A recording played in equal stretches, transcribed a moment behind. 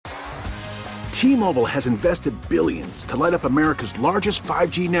T-Mobile has invested billions to light up America's largest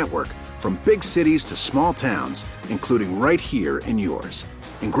 5G network, from big cities to small towns, including right here in yours.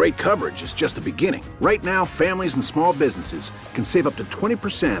 And great coverage is just the beginning. Right now, families and small businesses can save up to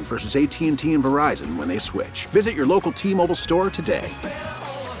 20% versus AT&T and Verizon when they switch. Visit your local T-Mobile store today.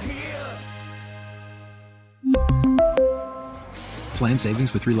 Plan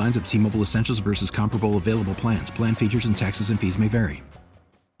savings with 3 lines of T-Mobile Essentials versus comparable available plans. Plan features and taxes and fees may vary.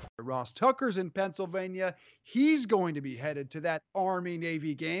 Ross Tucker's in Pennsylvania. He's going to be headed to that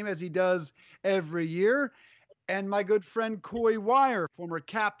Army-Navy game, as he does every year. And my good friend Coy Wire, former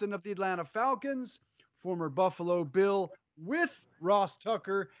captain of the Atlanta Falcons, former Buffalo Bill, with Ross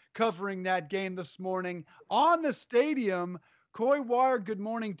Tucker covering that game this morning on the stadium. Coy Wire, good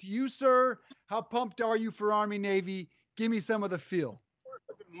morning to you, sir. How pumped are you for Army-Navy? Give me some of the feel.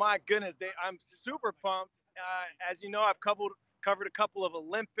 My goodness, Dave, I'm super pumped. As you know, I've covered a couple of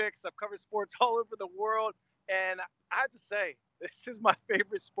Olympics. I've covered sports all over the world. And I have to say, this is my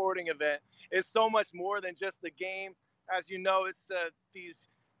favorite sporting event. It's so much more than just the game. As you know, it's these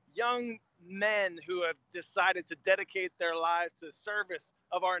young men who have decided to dedicate their lives to the service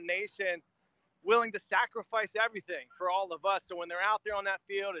of our nation, willing to sacrifice everything for all of us. So when they're out there on that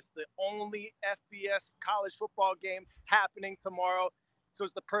field, it's the only FBS college football game happening tomorrow. So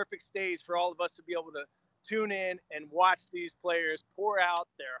it's the perfect stage for all of us to be able to tune in and watch these players pour out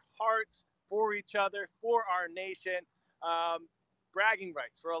their hearts for each other, for our nation. Bragging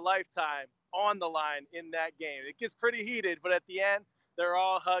rights for a lifetime on the line in that game. It gets pretty heated, but at the end, they're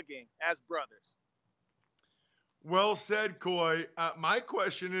all hugging as brothers. Well said, Coy. My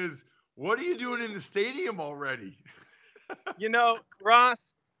question is, what are you doing in the stadium already? You know,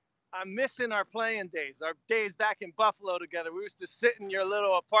 Ross, I'm missing our playing days, our days back in Buffalo together. We used to sit in your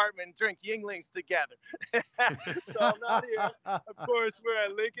little apartment and drink Yinglings together. So I'm not here. Of course, we're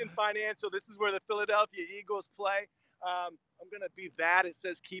at Lincoln Financial. This is where the Philadelphia Eagles play. I'm going to be bad. It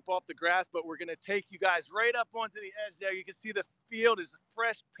says keep off the grass, but we're going to take you guys right up onto the edge there. You can see the field is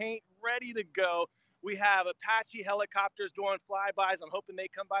fresh paint, ready to go. We have Apache helicopters doing flybys. I'm hoping they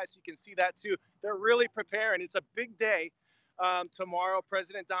come by so you can see that too. They're really preparing. It's a big day. Tomorrow,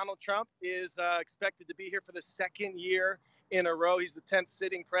 President Donald Trump is expected to be here for the second year in a row. He's the 10th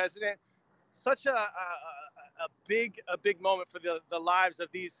sitting president. Such a big moment for the lives of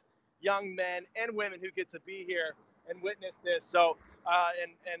these young men and women who get to be here and witness this. So,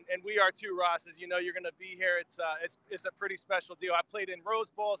 and we are too, Ross. As you know, you're going to be here. It's a pretty special deal. I played in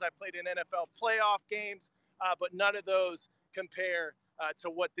Rose Bowls. I played in NFL playoff games, but none of those compare to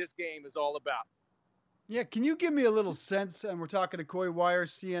what this game is all about. Yeah, can you give me a little sense, and we're talking to Coy Wire,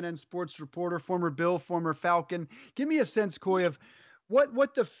 CNN sports reporter, former Bill, former Falcon. Give me a sense, Coy, of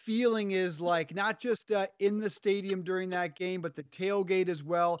what the feeling is like, not just in the stadium during that game, but the tailgate as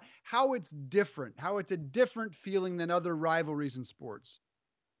well, how it's different, how it's a different feeling than other rivalries in sports.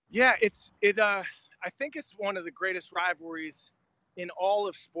 Yeah, I think it's one of the greatest rivalries in all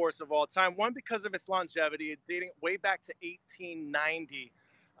of sports of all time. One, because of its longevity, dating way back to 1890.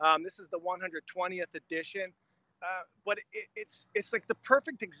 This is the 120th edition, but it's like the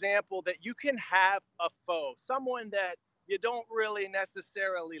perfect example that you can have a foe, someone that you don't really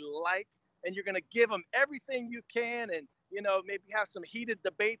necessarily like, and you're going to give them everything you can, and maybe have some heated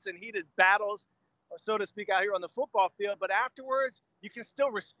debates and heated battles, so to speak, out here on the football field. But afterwards, you can still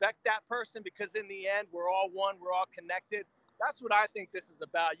respect that person because in the end, we're all one, we're all connected. That's what I think this is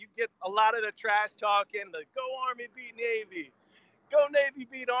about. You get a lot of the trash talking, the "Go Army, beat Navy." Go Navy,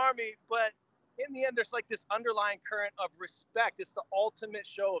 beat Army, but in the end, there's like this underlying current of respect. It's the ultimate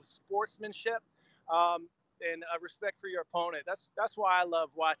show of sportsmanship and respect for your opponent. That's why I love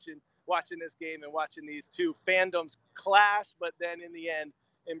watching this game and watching these two fandoms clash, but then in the end,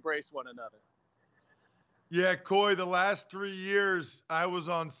 embrace one another. Yeah, Coy, the last 3 years I was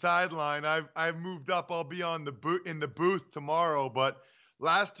on sideline. I've moved up. I'll be on in the booth tomorrow, but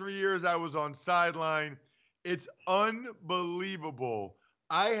last 3 years I was on sideline. It's unbelievable.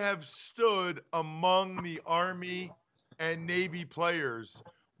 I have stood among the Army and Navy players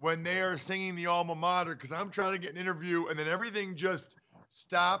when they are singing the alma mater because I'm trying to get an interview and then everything just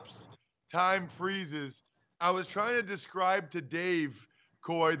stops. Time freezes. I was trying to describe to Dave,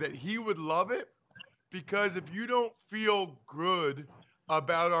 Coy, that he would love it because if you don't feel good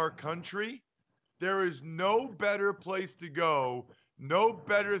about our country, there is no better place to go, no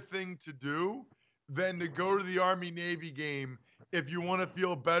better thing to do than to go to the Army-Navy game if you want to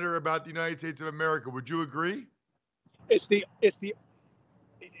feel better about the United States of America. Would you agree? It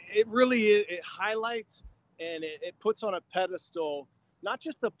really is. It highlights and it puts on a pedestal not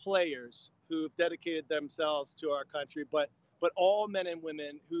just the players who've dedicated themselves to our country, but all men and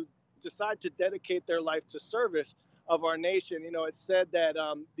women who decide to dedicate their life to service of our nation. You know, it's said that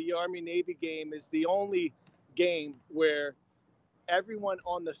the Army-Navy game is the only game where everyone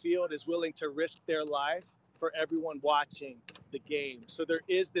on the field is willing to risk their life for everyone watching the game. So there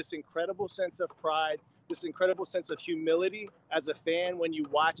is this incredible sense of pride, this incredible sense of humility as a fan when you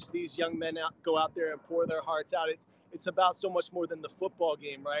watch these young men go out there and pour their hearts out. It's about so much more than the football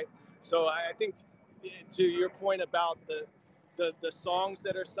game, right? So I think, to your point about the songs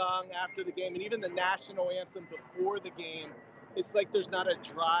that are sung after the game and even the national anthem before the game, it's like there's not a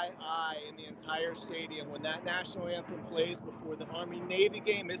dry eye in the entire stadium when that national anthem plays before the Army-Navy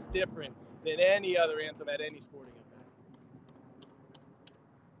game. Is different than any other anthem at any sporting event.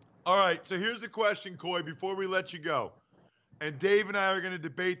 All right, so here's the question, Coy, before we let you go. And Dave and I are going to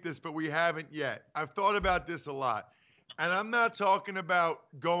debate this, but we haven't yet. I've thought about this a lot. And I'm not talking about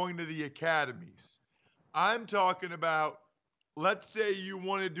going to the academies. I'm talking about, let's say you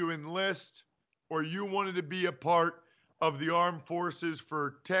wanted to enlist or you wanted to be a part of the armed forces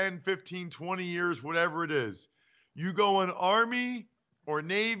for 10, 15, 20 years, whatever it is. You go in Army or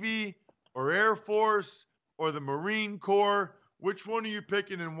Navy or Air Force or the Marine Corps. Which one are you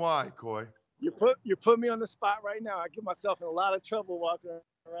picking and why, Coy? You put me on the spot right now. I get myself in a lot of trouble walking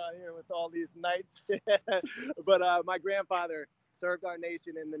around here with all these knights. But my grandfather served our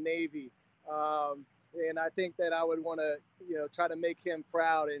nation in the Navy. And I think that I would want to, try to make him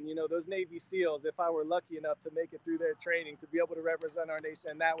proud. And, those Navy SEALs, if I were lucky enough to make it through their training, to be able to represent our nation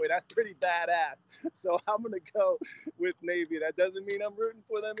in that way, that's pretty badass. So I'm going to go with Navy. That doesn't mean I'm rooting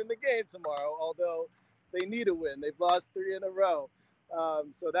for them in the game tomorrow, although they need a win. They've lost 3 in a row.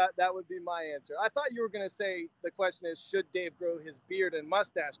 So that would be my answer. I thought you were going to say the question is, should Dave grow his beard and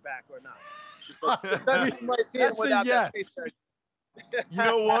mustache back or not? That's a yes. You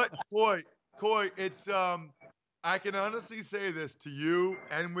know what, Coy, it's I can honestly say this to you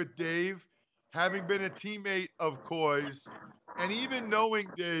and with Dave, having been a teammate of Coy's, and even knowing,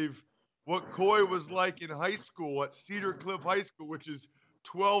 Dave, what Coy was like in high school at Cedar Cliff High School, which is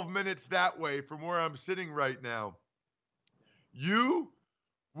 12 minutes that way from where I'm sitting right now. You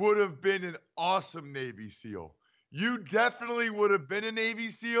would have been an awesome Navy SEAL. You definitely would have been a Navy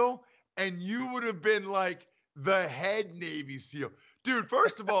SEAL, and you would have been like the head Navy SEAL. Dude,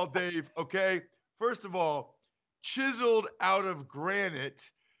 first of all, Dave, okay? First of all, chiseled out of granite,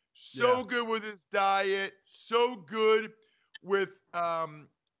 so good with his diet, so good with,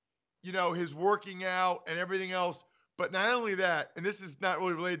 his working out and everything else. But not only that, and this is not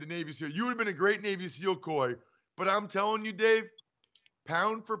really related to Navy SEAL, you would have been a great Navy SEAL, Coy. But I'm telling you, Dave,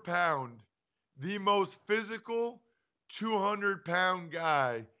 pound for pound, the most physical 200-pound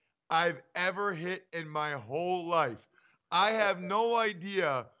guy I've ever hit in my whole life. I have no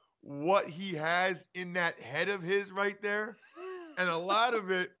idea what he has in that head of his right there. And a lot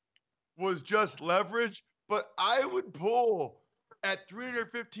of it was just leverage. But I would pull at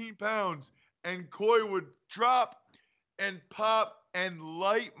 315 pounds and Coy would drop and pop and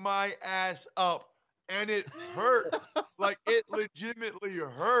light my ass up. And it hurt. Like, it legitimately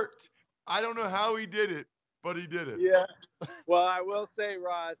hurt. I don't know how he did it, but he did it. Yeah. Well, I will say,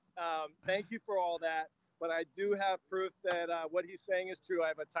 Ross, thank you for all that. But I do have proof that what he's saying is true. I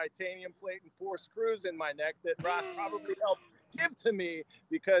have a titanium plate and 4 screws in my neck that Ross probably helped give to me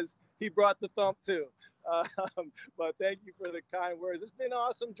because he brought the thump too. But thank you for the kind words. It's been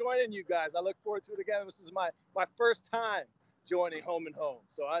awesome joining you guys. I look forward to it again. This is my first time joining Home and Home.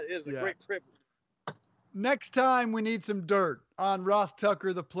 So it is a great privilege. Next time we need some dirt on Ross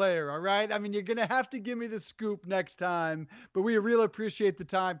Tucker, the player. All right. I mean, you're going to have to give me the scoop next time, but we really appreciate the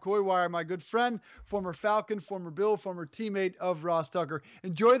time. Coy Wire, my good friend, former Falcon, former Bill, former teammate of Ross Tucker.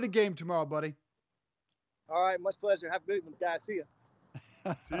 Enjoy the game tomorrow, buddy. All right. Much pleasure. Have a good one, guys. See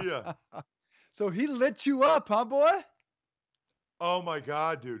ya. See ya. So he lit you up, huh, boy? Oh my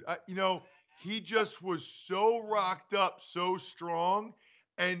God, dude. He just was so rocked up, so strong.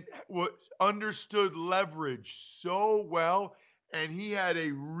 And understood leverage so well, and he had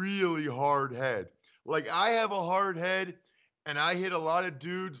a really hard head. Like, I have a hard head, and I hit a lot of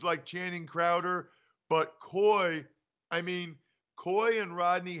dudes like Channing Crowder, but Coy and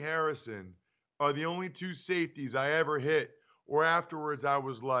Rodney Harrison are the only 2 safeties I ever hit, where afterwards I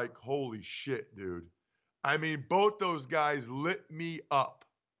was like, holy shit, dude. I mean, both those guys lit me up.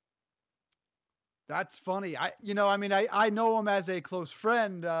 That's funny. I know him as a close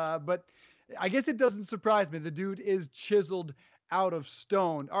friend, but I guess it doesn't surprise me. The dude is chiseled out of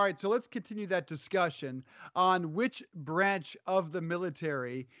stone. All right, so let's continue that discussion on which branch of the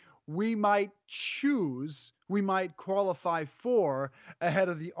military we might qualify for ahead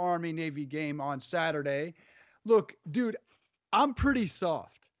of the Army-Navy game on Saturday. Look, dude, I'm pretty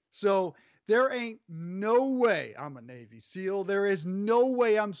soft. So there ain't no way I'm a Navy SEAL. There is no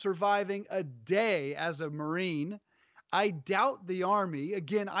way I'm surviving a day as a Marine. I doubt the Army.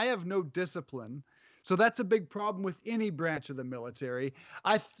 Again, I have no discipline. So that's a big problem with any branch of the military.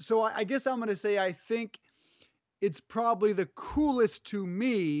 So I guess I'm going to say I think it's probably the coolest to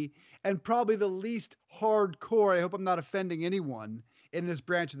me and probably the least hardcore. I hope I'm not offending anyone in this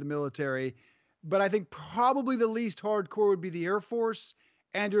branch of the military, but I think probably the least hardcore would be the Air Force,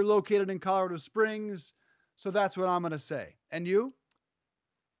 and you're located in Colorado Springs. So that's what I'm going to say. And you?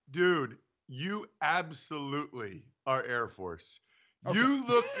 Dude, you absolutely are Air Force. Okay. You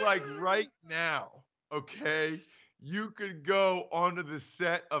look like right now, okay, you could go onto the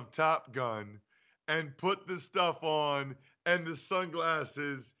set of Top Gun and put the stuff on and the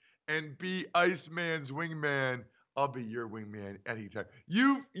sunglasses and be Iceman's wingman. I'll be your wingman anytime.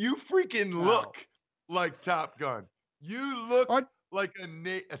 You freaking look like Top Gun. You look like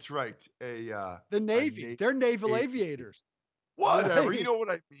that's right. The Navy. They're naval aviators. Whatever. Right. You know what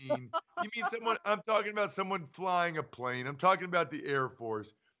I mean. You mean someone, I'm talking about someone flying a plane. I'm talking about the Air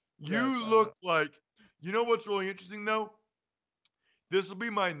Force. You look like, you know what's really interesting though? This will be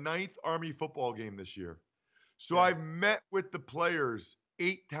my 9th Army football game this year. So I've met with the players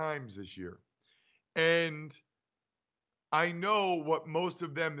 8 times this year. And I know what most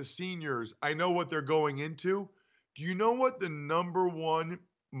of them, the seniors, I know what they're going into. Do you know what the number one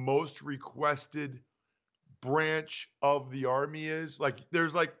most requested branch of the Army is? Like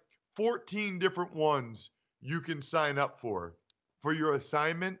there's like 14 different ones you can sign up for your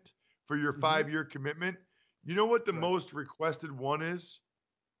assignment, for your 5-year commitment. You know what the most requested one is?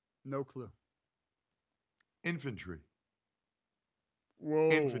 No clue. Infantry.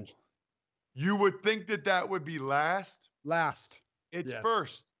 Whoa. Infantry. You would think that would be last. It's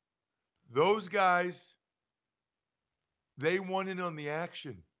first. Those guys, they want in on the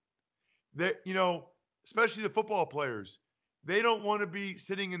action. They, you know, especially the football players, they don't want to be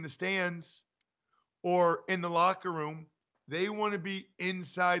sitting in the stands or in the locker room. They want to be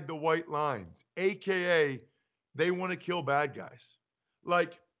inside the white lines, AKA they want to kill bad guys.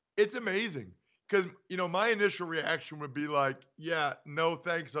 Like, it's amazing because, you know, my initial reaction would be like, yeah, no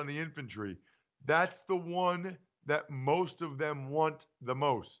thanks on the infantry. That's the one that most of them want the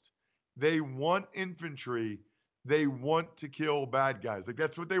most. They want infantry. They want to kill bad guys. Like,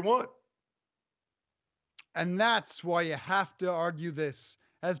 that's what they want. And that's why you have to argue this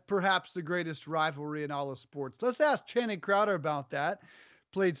as perhaps the greatest rivalry in all of sports. Let's ask Channing Crowder about that.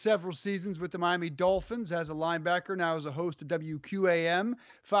 Played several seasons with the Miami Dolphins as a linebacker, now as a host of WQAM,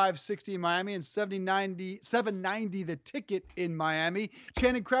 560 in Miami and 790 The Ticket in Miami.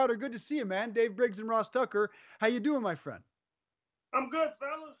 Channing Crowder, good to see you, man. Dave Briggs and Ross Tucker. How you doing, my friend? I'm good,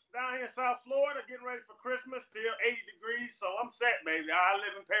 fellas. Down here in South Florida, getting ready for Christmas, still 80 degrees, so I'm set, baby. I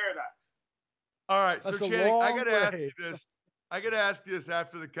live in paradise. All right, so Channing, I got to ask you this. I got to ask you this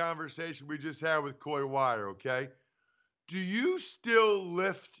after the conversation we just had with Coy Wire, okay? Do you still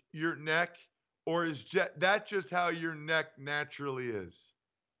lift your neck, or is that just how your neck naturally is?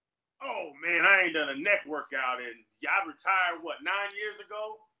 Oh, man, I ain't done a neck workout I retired, 9 years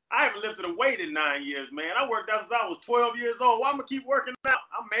ago? I haven't lifted a weight in 9 years, man. I worked out since I was 12 years old. Why am I keep working out?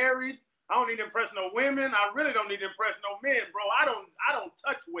 I'm married. I don't need to impress no women. I really don't need to impress no men, bro. I don't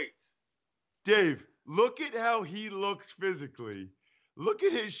touch weights. Dave, look at how he looks physically. Look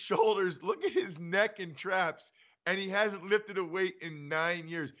at his shoulders. Look at his neck and traps. And he hasn't lifted a weight in 9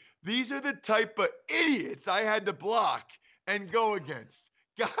 years. These are the type of idiots I had to block and go against.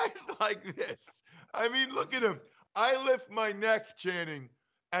 Guys like this. I mean, look at him. I lift my neck, Channing,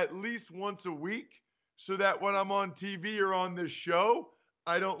 at least once a week so that when I'm on TV or on this show,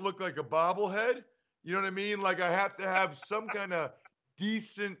 I don't look like a bobblehead. You know what I mean? Like I have to have some kind of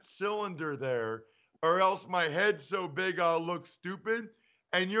decent cylinder there, or else my head's so big I'll look stupid.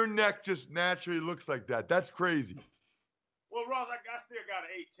 And your neck just naturally looks like that. That's crazy. Well, Ross, I still got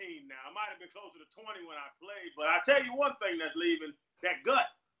an 18 now. I might have been closer to 20 when I played, but I tell you one thing that's leaving, that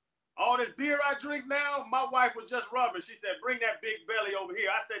gut. All this beer I drink now, my wife was just rubbing. She said, bring that big belly over here.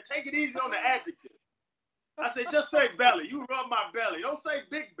 I said, take it easy on the adjective. I said, just say belly. You rub my belly. Don't say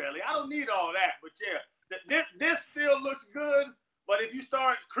big belly. I don't need all that. But, yeah, this still looks good. But if you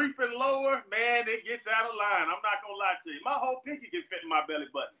start creeping lower, man, it gets out of line. I'm not gonna lie to you. My whole pinky can fit in my belly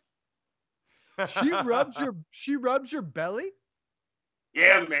button. She rubs your belly?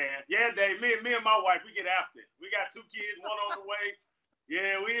 Yeah, man. Yeah, Dave. Me and my wife, we get after it. We got 2 kids, one on the way.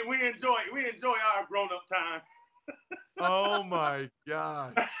 Yeah, we enjoy our grown-up time. Oh my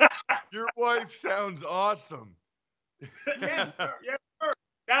God. Your wife sounds awesome. Yes, sir. Yes, sir.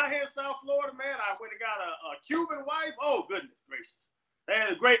 Down here in South Florida, man, I went and got a Cuban wife. Oh, goodness gracious. They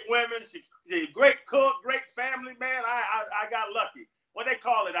had great women. She's a great cook, great family, man. I got lucky. What they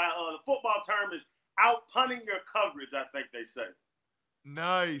call it, the football term is out-punting your coverage, I think they say.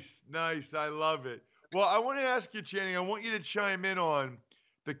 Nice, nice. I love it. Well, I want to ask you, Channing, I want you to chime in on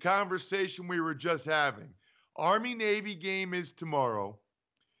the conversation we were just having. Army-Navy game is tomorrow.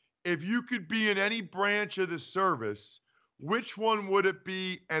 If you could be in any branch of the service, which one would it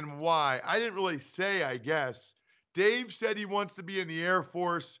be and why? I didn't really say, I guess. Dave said he wants to be in the Air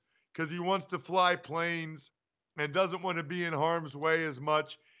Force because he wants to fly planes and doesn't want to be in harm's way as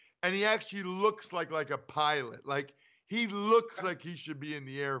much. And he actually looks like a pilot. Like, he looks like he should be in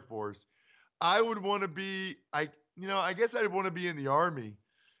the Air Force. I would want to be, I guess I'd want to be in the Army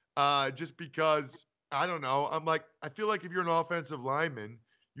just because, I don't know. I feel like if you're an offensive lineman,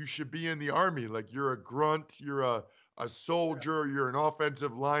 you should be in the Army. Like, you're a grunt, you're a soldier, you're an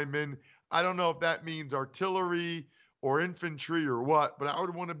offensive lineman. I don't know if that means artillery or infantry or what, but I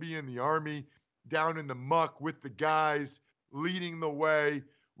would want to be in the Army, down in the muck with the guys, leading the way.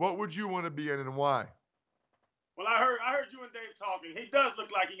 What would you want to be in and why? Well, I heard you and Dave talking. He does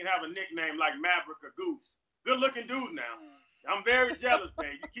look like he can have a nickname like Maverick or Goose. Good-looking dude now. I'm very jealous,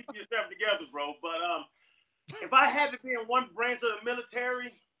 Dave. You keep yourself together, bro. But if I had to be in one branch of the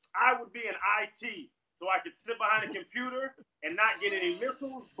military, I would be in IT, so I could sit behind a computer and not get any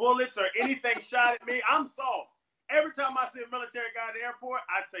missiles, bullets, or anything shot at me. I'm soft. Every time I see a military guy at the airport,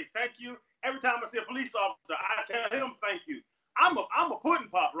 I say thank you. Every time I see a police officer, I tell him thank you. I'm a pudding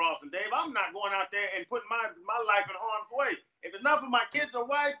pop, Ross and Dave. I'm not going out there and putting my life in harm's way. If it's not for my kids or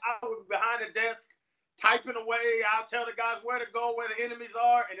wife, I would be behind the desk typing away. I'll tell the guys where to go, where the enemies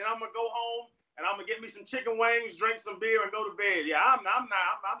are, and then I'm gonna go home and I'm gonna get me some chicken wings, drink some beer, and go to bed. Yeah, I'm not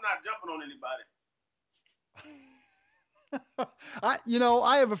jumping on anybody.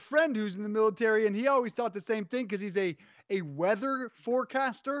 I have a friend who's in the military, and he always thought the same thing because he's a weather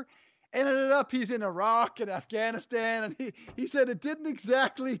forecaster. And ended up he's in Iraq and Afghanistan, and he said it didn't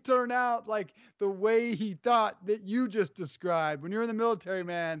exactly turn out like the way he thought that you just described. When you're in the military,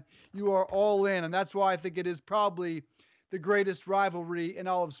 man, you are all in, and that's why I think it is probably the greatest rivalry in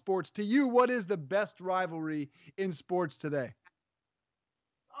all of sports. To you, what is the best rivalry in sports today?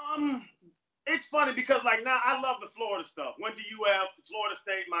 It's funny because now I love the Florida stuff. Went to UF, Florida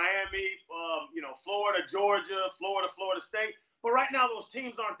State, Miami, Florida, Georgia, Florida State. But right now, those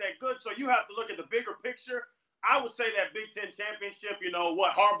teams aren't that good, so you have to look at the bigger picture. I would say that Big Ten championship,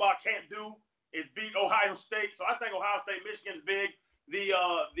 what Harbaugh can't do is beat Ohio State. So I think Ohio State, Michigan's big. The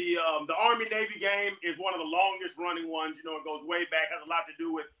Army-Navy game is one of the longest running ones. It goes way back, has a lot to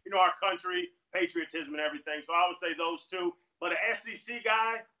do with, our country, patriotism and everything. So I would say those two. But an SEC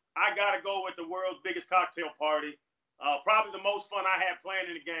guy, I got to go with the world's biggest cocktail party. Probably the most fun I had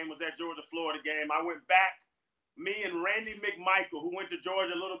playing in the game was that Georgia-Florida game. I went back. Me and Randy McMichael, who went to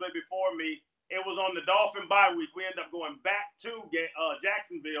Georgia a little bit before me, it was on the Dolphin bye week. We ended up going back to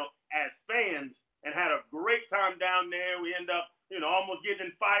Jacksonville as fans and had a great time down there. We ended up, almost getting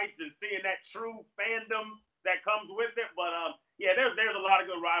in fights and seeing that true fandom that comes with it. But, there's a lot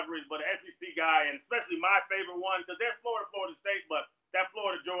of good rivalries. But the SEC guy, and especially my favorite one, because there's Florida State, but that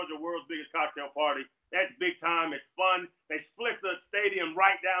Florida-Georgia world's biggest cocktail party, that's big time. It's fun. They split the stadium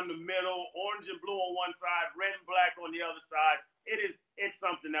right down the middle, orange and blue on one side, red and black on the other side. It's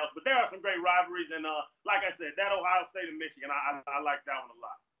something else. But there are some great rivalries. And like I said, that Ohio State and Michigan, I like that one a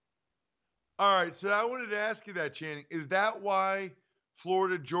lot. All right, so I wanted to ask you that, Channing. Is that why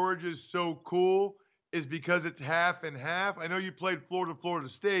Florida-Georgia is so cool? Is because it's half and half? I know you played Florida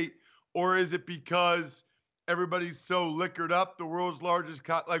State. Or is it because everybody's so liquored up, the world's largest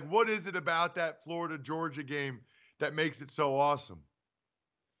what is it about that Florida-Georgia game that makes it so awesome?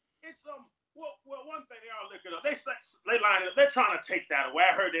 It's well, one thing, they are liquored up. They line it up. They're trying to take that away.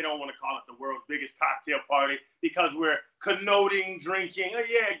 I heard they don't want to call it the world's biggest cocktail party because we're connoting drinking.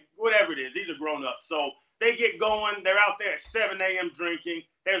 Whatever it is. These are grown-ups. So they get going. They're out there at 7 a.m. drinking.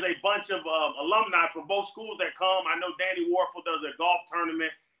 There's a bunch of alumni from both schools that come. I know Danny Warfel does a golf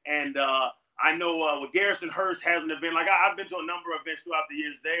tournament, and I know Garrison Hearst has an event. I've been to a number of events throughout the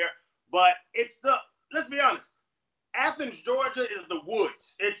years there. But let's be honest, Athens, Georgia is the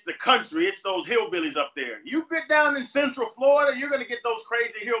woods. It's the country. It's those hillbillies up there. You get down in Central Florida, you're going to get those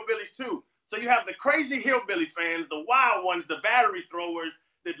crazy hillbillies too. So you have the crazy hillbilly fans, the wild ones, the battery throwers,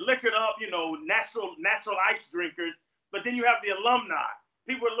 the liquored up, natural ice drinkers. But then you have the alumni,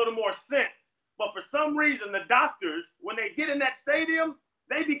 people with a little more sense. But for some reason, the doctors, when they get in that stadium,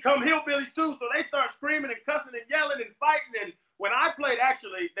 they become hillbillies too. So they start screaming and cussing and yelling and fighting. And when I played,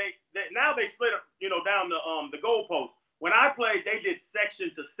 actually, now they split up, down the goalpost. When I played, they did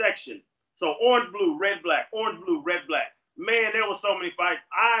section to section. So orange, blue, red, black, orange, blue, red, black. man, there were so many fights.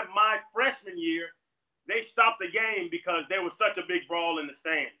 My freshman year, they stopped the game because there was such a big brawl in the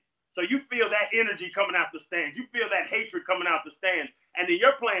stands. So you feel that energy coming out the stands. You feel that hatred coming out the stands. And then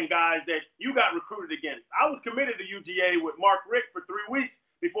you're playing guys that you got recruited against. I was committed to UGA with Mark Richt for 3 weeks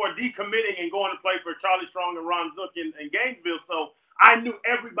before decommitting and going to play for Charlie Strong and Ron Zook in Gainesville. So I knew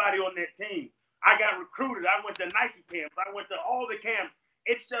everybody on that team. I got recruited. I went to Nike camps. I went to all the camps.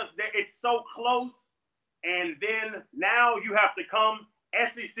 It's just that it's so close. And then now you have to come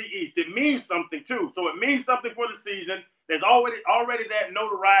SEC East. It means something, too. So it means something for the season. There's already that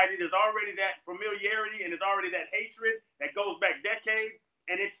notoriety. There's already that familiarity, and there's already that hatred that goes back decades.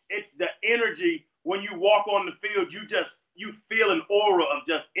 And it's the energy when you walk on the field. You feel an aura of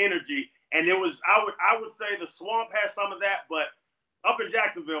just energy. And it was I would say the Swamp has some of that, but up in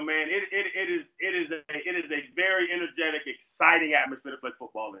Jacksonville, man, it is a very energetic, exciting atmosphere to play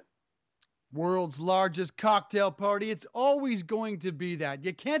football in. World's largest cocktail party. It's always going to be that.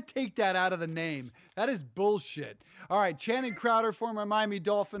 You can't take that out of the name. That is bullshit. All right, Channing Crowder, former Miami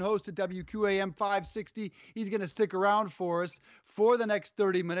Dolphin host at WQAM 560. He's going to stick around for us for the next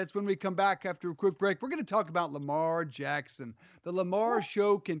 30 minutes. When we come back after a quick break, we're going to talk about Lamar Jackson. The Lamar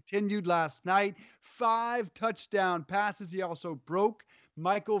show continued last night. 5 touchdown passes. He also broke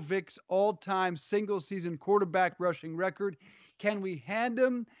Michael Vick's all-time single-season quarterback rushing record. Can we hand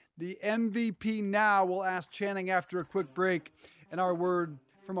him the MVP now? We'll ask Channing after a quick break, and our word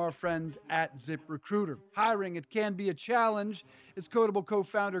from our friends at ZipRecruiter. Hiring, it can be a challenge, as Codable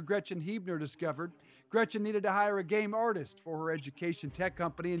co-founder Gretchen Hebner discovered. Gretchen needed to hire a game artist for her education tech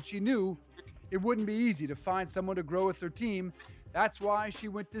company, and she knew it wouldn't be easy to find someone to grow with her team. That's why she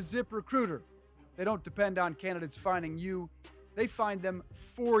went to ZipRecruiter. They don't depend on candidates finding you. They find them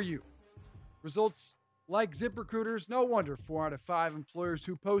for you. Results like ZipRecruiter's, no wonder 4 out of 5 employers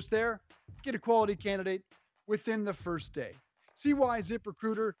who post there get a quality candidate within the first day. See why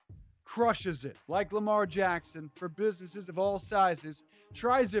ZipRecruiter crushes it. Like Lamar Jackson, for businesses of all sizes,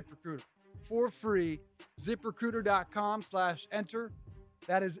 try ZipRecruiter for free. ZipRecruiter.com/enter.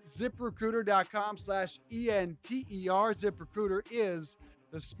 That is ZipRecruiter.com/ENTER. ZipRecruiter is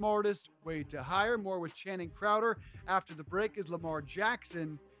the smartest way to hire. More with Channing Crowder after the break. Is Lamar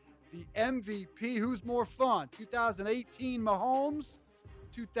Jackson the MVP? Who's more fun? 2018 Mahomes,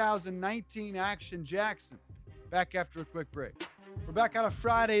 2019 Action Jackson. Back after a quick break. We're back on a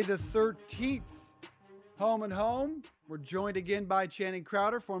Friday the 13th. Home and home. We're joined again by Channing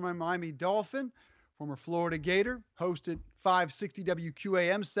Crowder, former Miami Dolphin, former Florida Gator, hosted 560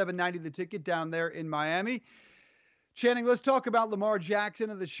 WQAM, 790 The Ticket down there in Miami. Channing, let's talk about Lamar Jackson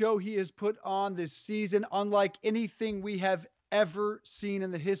and the show he has put on this season, unlike anything we have ever seen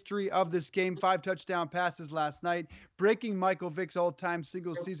in the history of this game. 5 touchdown passes last night, breaking Michael Vick's all-time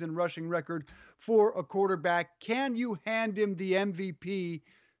single-season rushing record for a quarterback. Can you hand him the MVP?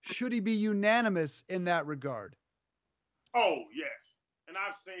 Should he be unanimous in that regard? Oh, yes. And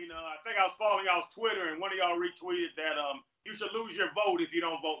I've seen, I think I was following y'all's Twitter, and one of y'all retweeted that you should lose your vote if you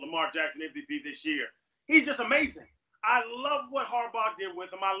don't vote Lamar Jackson MVP this year. He's just amazing. I love what Harbaugh did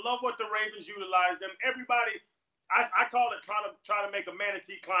with him. I love what the Ravens utilized him. Everybody, I call it try to make a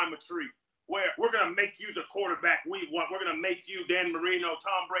manatee climb a tree, where we're going to make you the quarterback we want. We're going to make you Dan Marino,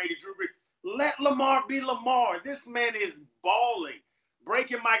 Tom Brady, Drew Brees. Let Lamar be Lamar. This man is balling,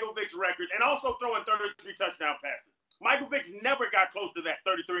 breaking Michael Vick's record, and also throwing 33 touchdown passes. Michael Vick's never got close to that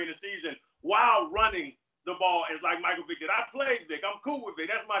 33 in the season while running the ball as like Michael Vick did. I played Vick. I'm cool with Vick.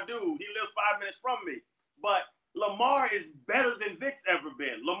 That's my dude. He lives 5 minutes from me. But Lamar is better than Vick's ever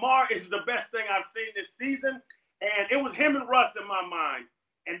been. Lamar is the best thing I've seen this season. And it was him and Russ in my mind.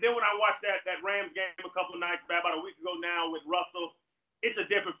 And then when I watched that Rams game a couple of nights back, about a week ago now with Russell, it's a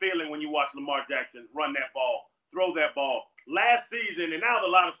different feeling when you watch Lamar Jackson run that ball, throw that ball. Last season, and now a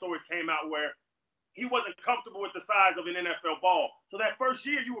lot of stories came out where he wasn't comfortable with the size of an NFL ball. So that first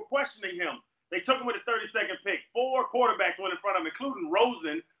year, you were questioning him. They took him with a 32nd pick. 4 quarterbacks went in front of him, including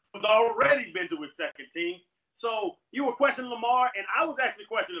Rosen, who's already been to his second team. So you were questioning Lamar, and I was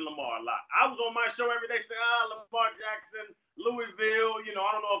actually questioning Lamar a lot. I was on my show every day saying, Lamar Jackson, Louisville, I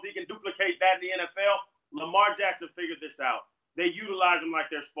don't know if he can duplicate that in the NFL. Lamar Jackson figured this out. They utilize him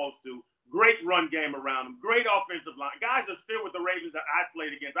like they're supposed to. Great run game around him. Great offensive line. Guys are still with the Ravens that I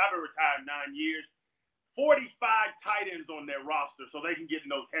played against. I've been retired 9 years. 45 tight ends on their roster so they can get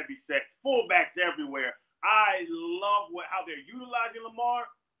in those heavy sets. Fullbacks everywhere. I love how they're utilizing Lamar.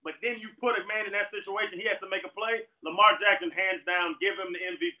 But then you put a man in that situation, he has to make a play. Lamar Jackson, hands down, give him the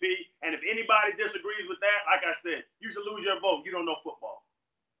MVP. And if anybody disagrees with that, like I said, you should lose your vote. You don't know football.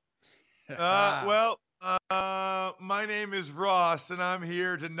 My name is Ross, and I'm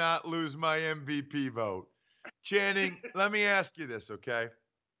here to not lose my MVP vote. Channing, let me ask you this, okay?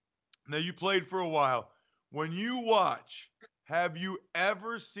 Now, you played for a while. When you watch, have you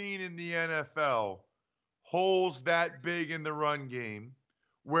ever seen in the NFL holes that big in the run game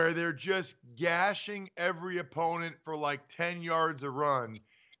where they're just gashing every opponent for like 10 yards a run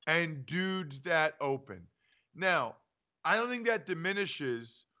and dudes that open? Now, I don't think that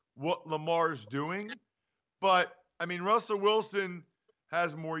diminishes what Lamar's doing, but I mean, Russell Wilson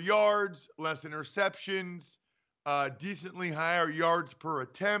has more yards, less interceptions, decently higher yards per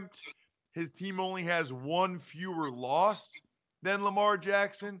attempt. His team only has one fewer loss than Lamar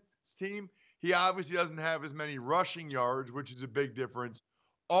Jackson's team. He obviously doesn't have as many rushing yards, which is a big difference.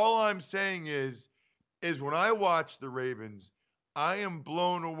 All I'm saying is when I watch the Ravens, I am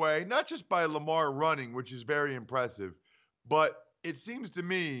blown away, not just by Lamar running, which is very impressive, but it seems to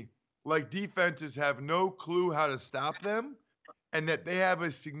me like defenses have no clue how to stop them and that they have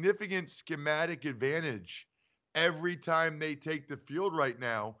a significant schematic advantage every time they take the field right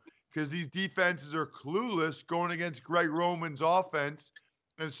now because these defenses are clueless going against Greg Roman's offense.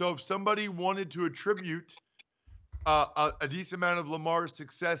 And so if somebody wanted to attribute a decent amount of Lamar's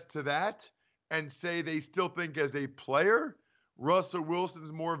success to that and say they still think as a player Russell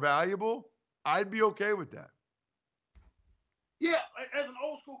Wilson's more valuable, I'd be okay with that. Yeah, as an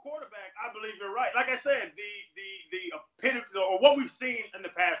old school quarterback, I believe you're right. Like I said, the epitome or what we've seen in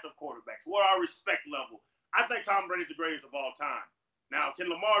the past of quarterbacks, what our respect level. I think Tom Brady's the greatest of all time. Now, can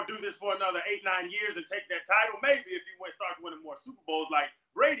Lamar do this for another 8-9 years and take that title? Maybe if he starts winning more Super Bowls like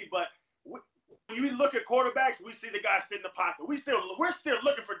Brady. But when you look at quarterbacks, we see the guy sit in the pocket. We're still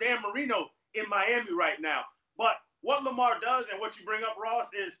looking for Dan Marino in Miami right now. But what Lamar does and what you bring up,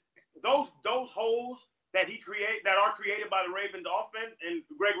 Ross, is those holes that are created by the Ravens offense and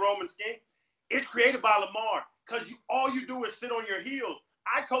Greg Roman's scheme, it's created by Lamar because all you do is sit on your heels.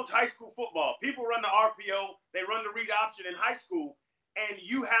 I coach high school football. People run the RPO, they run the read option in high school, and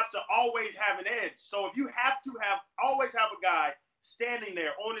you have to always have an edge. So if you always have a guy standing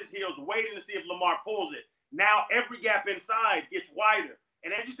there on his heels waiting to see if Lamar pulls it, now every gap inside gets wider.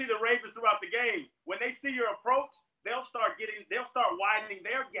 And as you see the Ravens throughout the game, when they see your approach, they'll start widening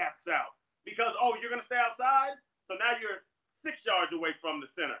their gaps out. Because, you're going to stay outside? So now you're 6 yards away from the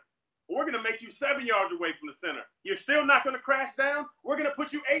center. We're going to make you 7 yards away from the center. You're still not going to crash down? We're going to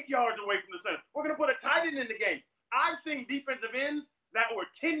put you 8 yards away from the center. We're going to put a tight end in the game. I've seen defensive ends that were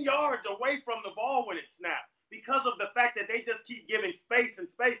 10 yards away from the ball when it snapped because of the fact that they just keep giving space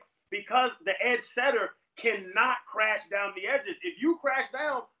because the edge setter cannot crash down the edges. If you crash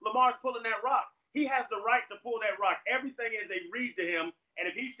down, Lamar's pulling that rock. He has the right to pull that rock. Everything is a read to him. And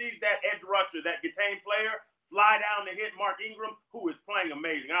if he sees that edge rusher, that Gatane player, fly down to hit Mark Ingram, who is playing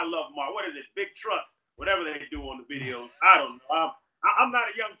amazing. I love Mark. What is it? Big Trust, whatever they do on the videos. I don't know. I'm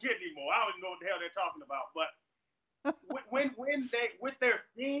not a young kid anymore. I don't even know what the hell they're talking about. But when they with their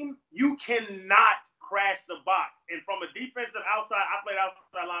scheme, you cannot crash the box. And from a defensive outside, I played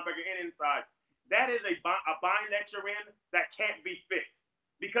outside linebacker and inside. That is a bind that you're in that can't be fixed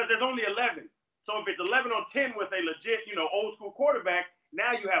because there's only 11. So if it's 11 on 10 with a legit, old school quarterback,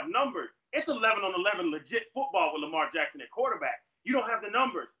 now you have numbers. It's 11 on 11 legit football with Lamar Jackson at quarterback. You don't have the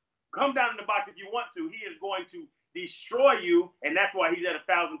numbers. Come down in the box if you want to. He is going to destroy you, and that's why he's at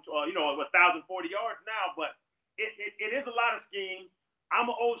 1,040 yards now. But it is a lot of scheme.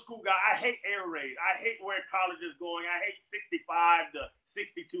 I'm an old school guy. I hate air raid. I hate where college is going. I hate 65 to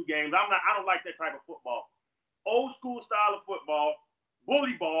 62 games. I don't like that type of football. Old school style of football,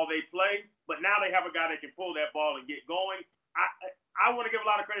 bully ball they play, but now they have a guy that can pull that ball and get going. I want to give a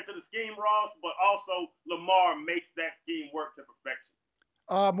lot of credit to the scheme, Ross, but also Lamar makes that scheme work to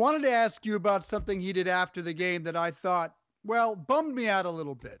perfection. Wanted to ask you about something he did after the game that I thought, bummed me out a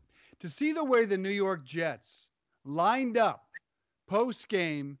little bit. To see the way the New York Jets lined up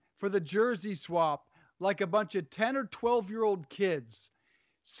post-game for the jersey swap like a bunch of 10 or 12-year-old kids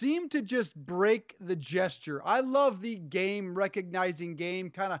seemed to just break the gesture. I love the recognizing game,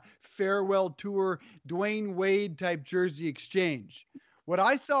 kind of farewell tour, Dwayne Wade type jersey exchange. What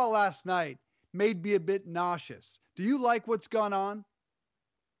I saw last night made me a bit nauseous. Do you like what's gone on?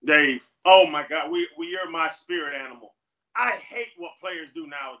 Dave, oh my God, you're my spirit animal. I hate what players do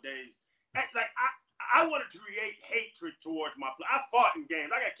nowadays. I wanted to create hatred towards my play. I fought in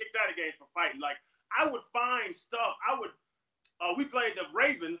games. I got kicked out of games for fighting. I would find stuff. We played the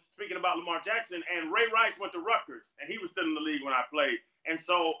Ravens, speaking about Lamar Jackson, and Ray Rice went to Rutgers, and he was still in the league when I played. And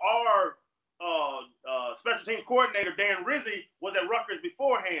so our special teams coordinator, Dan Rizzi, was at Rutgers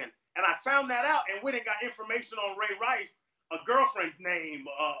beforehand. And I found that out and went and got information on Ray Rice, a girlfriend's name,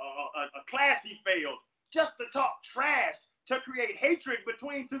 a class he failed, just to talk trash, to create hatred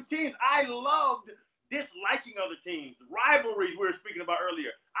between two teams. I loved disliking other teams, rivalries we were speaking about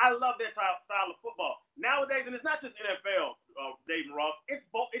earlier. I love that style of football. Nowadays, and it's not just NFL, Dave and Ross,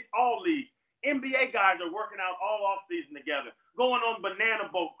 it's all leagues. NBA guys are working out all offseason together, going on banana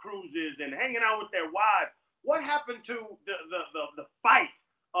boat cruises and hanging out with their wives. What happened to the fight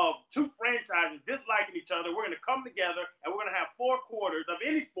of two franchises disliking each other? We're going to come together and we're going to have 4 quarters of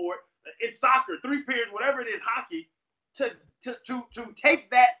any sport, in soccer, 3 periods, whatever it is, hockey, to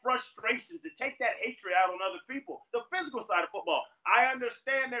take that frustration, to take that hatred out on other people. The physical side of football, I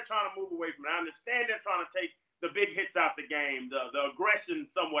understand they're trying to move away from it. I understand they're trying to take the big hits out the game, the aggression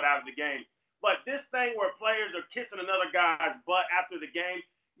somewhat out of the game. But this thing where players are kissing another guy's butt after the game,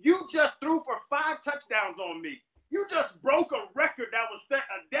 you just threw for 5 touchdowns on me. You just broke a record that was set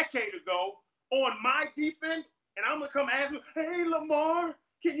a decade ago on my defense, and I'm going to come ask you, hey, Lamar,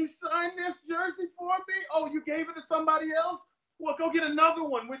 can you sign this jersey for me? Oh, you gave it to somebody else? Well, go get another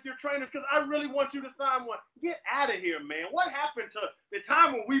one with your trainers because I really want you to sign one. Get out of here, man. What happened to the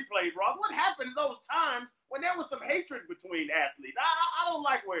time when we played, Rob? What happened to those times when there was some hatred between athletes? I don't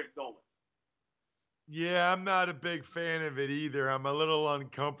like where it's going. Yeah, I'm not a big fan of it either. I'm a little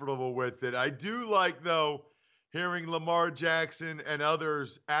uncomfortable with it. I do like, though, hearing Lamar Jackson and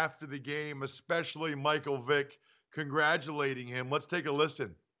others after the game, especially Michael Vick, congratulating him. Let's take a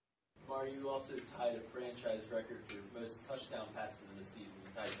listen. Lamar, you also tied a franchise record for most touchdown passes in the season.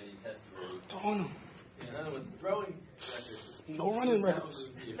 You tied Vinny Testaverde. Throwing them. Another one, throwing records. No running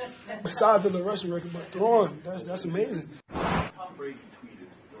records. Besides the rushing record, but throwing, that's amazing. Tom Brady tweeted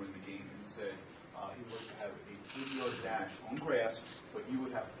during the game and said he would have a 3-yard dash on grass, but you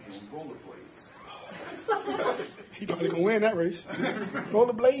would have to be on rollerblades. He probably gonna win that race.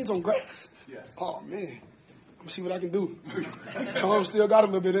 Rollerblades on grass. Yes. Oh man, I'm gonna see what I can do. Tom still got a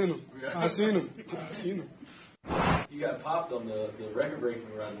little bit in him. I seen him. You got popped on the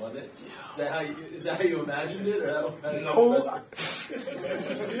record-breaking run, wasn't it? Yeah. Is that how you imagined it, or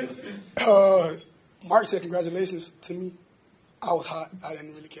No. Mark said congratulations to me. I was hot. I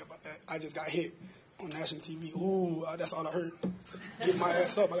didn't really care about that. I just got hit on national TV. Ooh, that's all I heard. Get my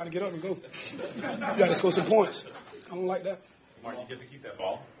ass up. I got to get up and go. You got to score some points. I don't like that. Mark, you get to keep that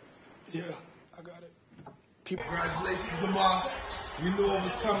ball? Yeah, I got it. Congratulations, Lamar. You knew it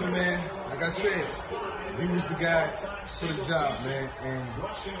was coming, man. Like I said, you was the guy for the job, man. And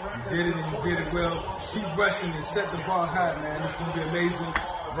you did it, and you did it well. Keep rushing and set the bar high, man. It's going to be amazing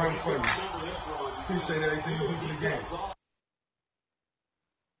run for you. Appreciate everything you do for the game.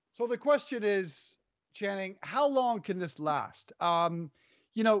 So the question is, Channing, how long can this last?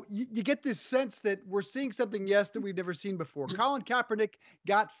 You get this sense that we're seeing something, that we've never seen before. Colin Kaepernick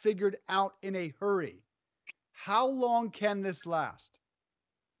got figured out in a hurry. How long can this last?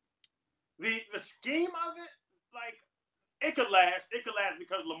 The scheme of it, like, it could last. It could last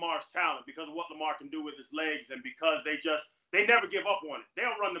because of Lamar's talent, because of what Lamar can do with his legs, and because they never give up on it. They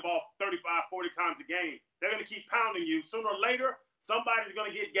don't run the ball 35, 40 times a game. They're going to keep pounding you. Sooner or later, somebody's going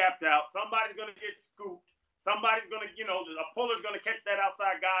to get gapped out. Somebody's going to get scooped. Somebody's going to, a puller's going to catch that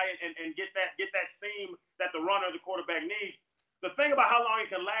outside guy and get that seam that the runner, the quarterback needs. The thing about how long it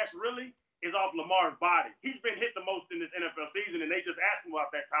can last really is off Lamar's body. He's been hit the most in this NFL season, and they just asked him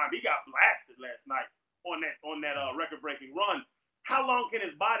about that time. He got blasted last night on that record-breaking run. How long can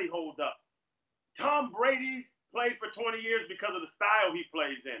his body hold up? Tom Brady's played for 20 years because of the style he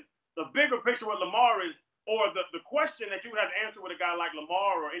plays in. The bigger picture with Lamar is, or the question that you would have to answer with a guy like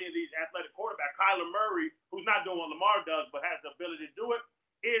Lamar or any of these athletic quarterbacks, Kyler Murray, who's not doing what Lamar does but has the ability to do it,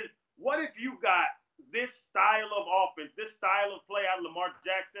 is what if you got this style of offense, this style of play out of Lamar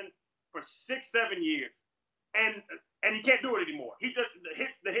Jackson for 6-7 years, and he can't do it anymore. He just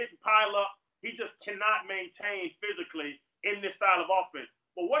the hits pile up. He just cannot maintain physically in this style of offense.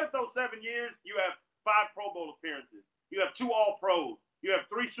 But what if those 7 years you have 5 Pro Bowl appearances, you have 2 All-Pros, you have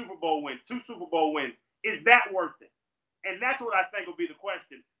 3 Super Bowl wins, 2 Super Bowl wins? Is that worth it? And that's what I think will be the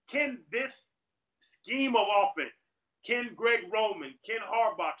question. Can this scheme of offense, can Greg Roman, can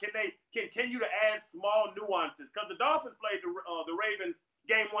Harbaugh, can they continue to add small nuances? Because the Dolphins played the Ravens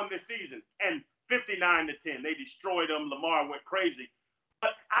game 1 this season, and 59-10. They destroyed them. Lamar went crazy.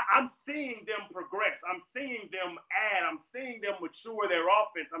 But I'm seeing them progress. I'm seeing them add. I'm seeing them mature their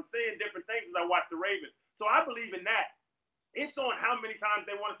offense. I'm seeing different things as I watch the Ravens. So I believe in that. It's on how many times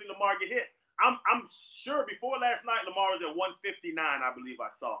they want to see Lamar get hit. I'm sure before last night, Lamar was at 159, I believe I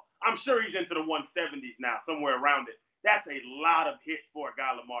saw. I'm sure he's into the 170s now, somewhere around it. That's a lot of hits for a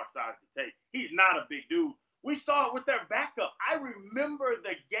guy Lamar's size to take. He's not a big dude. We saw it with their backup. I remember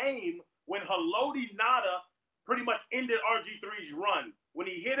the game when Haloti Ngata pretty much ended RG3's run. When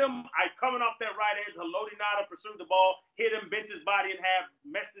he hit him, coming off that right edge, Haloti Ngata pursued the ball, hit him, bent his body in half,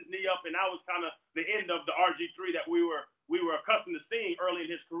 messed his knee up, and that was kind of the end of the RG3 that we were accustomed to seeing early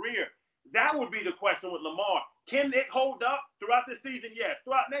in his career. That would be the question with Lamar. Can it hold up throughout this season? Yes.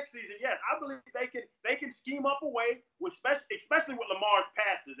 Throughout next season, yes. I believe they can scheme up a way, with especially with Lamar's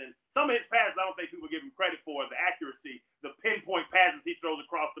passes. And some of his passes, I don't think people give him credit for, the accuracy, the pinpoint passes he throws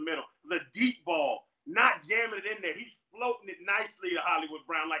across the middle, the deep ball, not jamming it in there. He's floating it nicely to Hollywood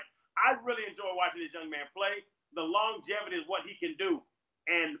Brown. Like, I really enjoy watching this young man play. The longevity is what he can do.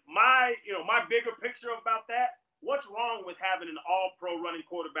 And my bigger picture about that, what's wrong with having an all-pro running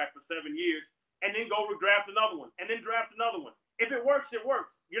quarterback for 7 years and then go draft another one and then draft another one? If it works, it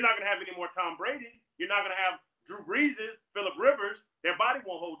works. You're not going to have any more Tom Brady's. You're not going to have Drew Breeses, Phillip Rivers. Their body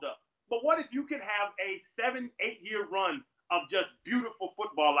won't hold up. But what if you can have a 7-8 year run of just beautiful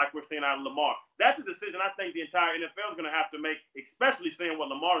football like we're seeing out of Lamar? That's a decision I think the entire NFL is going to have to make, especially seeing what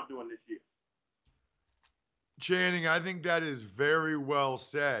Lamar's doing this year. Channing, I think that is very well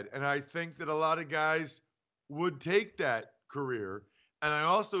said. And I think that a lot of guys would take that career. And I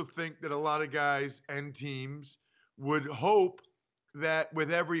also think that a lot of guys and teams would hope that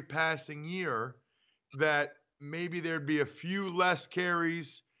with every passing year that maybe there'd be a few less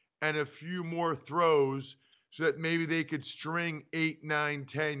carries and a few more throws so that maybe they could string 8, 9,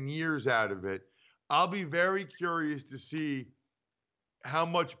 10 years out of it. I'll be very curious to see how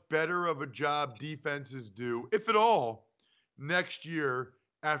much better of a job defenses do, if at all, next year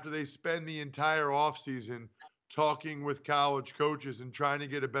after they spend the entire offseason talking with college coaches and trying to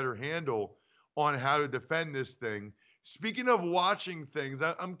get a better handle on how to defend this thing. Speaking of watching things,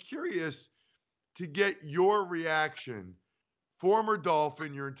 I'm curious to get your reaction. Former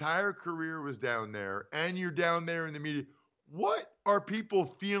Dolphin, your entire career was down there, and you're down there in the media. What are people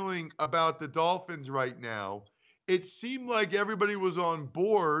feeling about the Dolphins right now? It seemed like everybody was on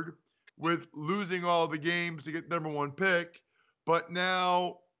board with losing all the games to get the number 1 pick, but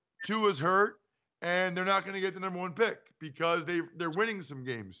now Tua's hurt, and they're not going to get the number 1 pick because they're winning some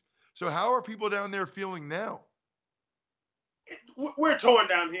games. So how are people down there feeling now? We're torn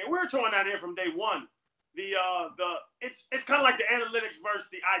down here. We're torn down here from day one. It's kind of like the analytics versus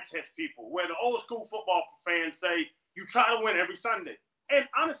the eye test people, where the old school football fans say you try to win every Sunday. And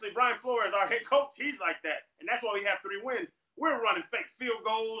honestly, Brian Flores, our head coach, he's like that, and that's why we have 3 wins. We're running fake field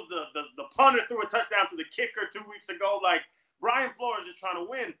goals. The punter threw a touchdown to the kicker 2 weeks ago. Like, Brian Flores is trying to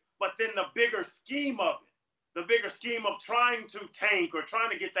win, but then the bigger scheme of it, the bigger scheme of trying to tank or trying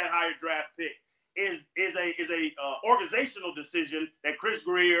to get that higher draft pick is a organizational decision that Chris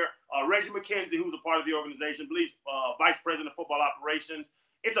Greer, Reggie McKenzie, who's a part of the organization, believes vice president of football operations.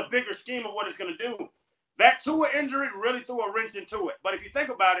 It's a bigger scheme of what it's going to do. That Tua injury really threw a wrench into it. But if you think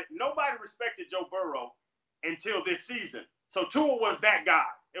about it, nobody respected Joe Burrow until this season. So Tua was that guy.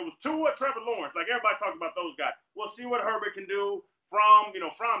 It was Tua, Trevor Lawrence. Like, everybody talked about those guys. We'll see what Herbert can do. Fromm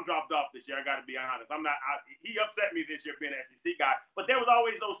dropped off this year. I got to be honest. He upset me this year being an SEC guy. But there was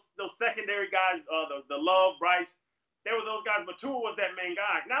always those secondary guys, the Love, Bryce. There were those guys, but Tua was that main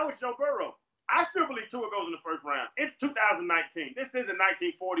guy. Now it's Joe Burrow. I still believe Tua goes in the first round. It's 2019. This isn't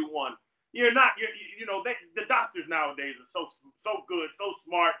 1941. The doctors nowadays are so good, so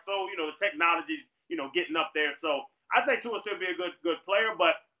smart, so the technology's getting up there. So I think Tua still be a good player,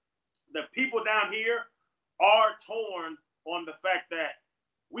 but the people down here are torn on the fact that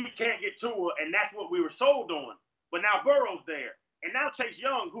we can't get Tua, and that's what we were sold on. But now Burrow's there. And now Chase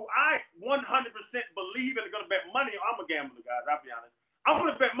Young, who I 100% believe is going to bet money. I'm a gambler, guys, I'll be honest. I'm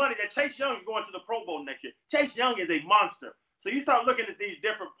going to bet money that Chase Young is going to the Pro Bowl next year. Chase Young is a monster. So you start looking at these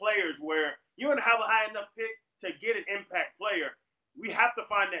different players where you're going to have a high enough pick to get an impact player. We have to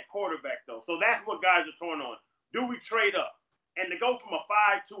find that quarterback, though. So that's what guys are torn on. Do we trade up? And to go from a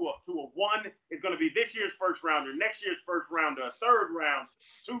 5 to a 1 is going to be this year's first rounder, next year's first rounder, a third round,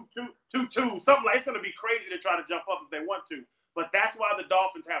 2, something like it's going to be crazy to try to jump up if they want to. But that's why the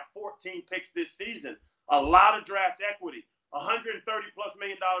Dolphins have 14 picks this season. A lot of draft equity, $130+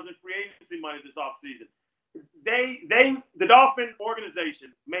 million in free agency money this offseason. The Dolphin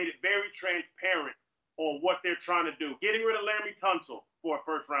organization made it very transparent on what they're trying to do. Getting rid of Laramie Tunsil for a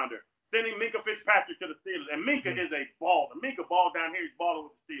first rounder. Sending Minkah Fitzpatrick to the Steelers. And Minkah is a baller. Minkah ball down here. He's balling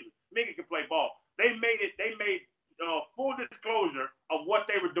with the Steelers. Minkah can play ball. They made full disclosure of what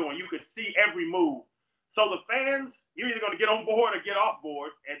they were doing. You could see every move. So the fans, you're either going to get on board or get off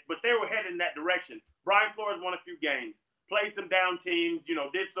board. But they were headed in that direction. Brian Flores won a few games. Played some down teams.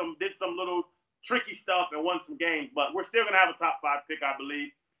 Did some little tricky stuff and won some games. But we're still going to have a top 5 pick, I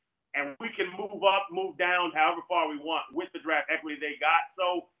believe. And we can move up, move down, however far we want with the draft equity they got.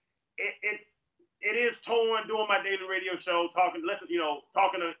 So it is torn doing my daily radio show, talking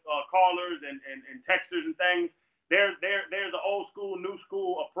to callers and texters and things. There's an old school, new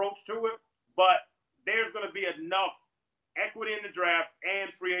school approach to it, but there's going to be enough equity in the draft and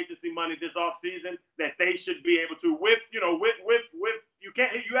free agency money this offseason that they should be able to, you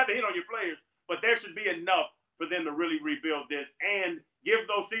have to hit on your players, but there should be enough for them to really rebuild this and give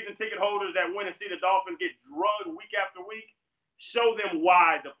those season ticket holders that win and see the Dolphins get drugged week after week, show them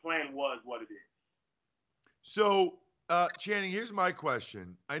why the plan was what it is. So, Channing, here's my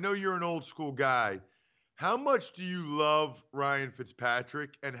question. I know you're an old school guy. How much do you love Ryan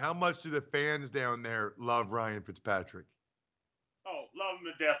Fitzpatrick, and how much do the fans down there love Ryan Fitzpatrick? Oh, love him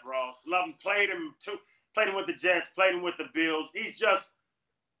to death, Ross. Love him. Played him with the Jets, played him with the Bills. He's just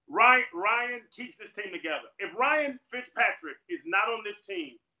Ryan keeps this team together. If Ryan Fitzpatrick is not on this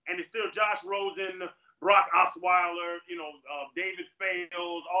team, and it's still Josh Rosen, Brock Osweiler, David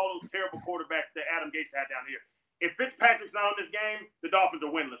Fales, all those terrible quarterbacks that Adam Gase had down here. If Fitzpatrick's not on this game, the Dolphins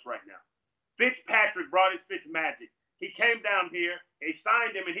are winless right now. Fitzpatrick brought his Fitz magic. He came down here, they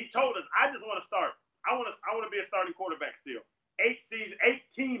signed him, and he told us, I just want to start. I want to be a starting quarterback still.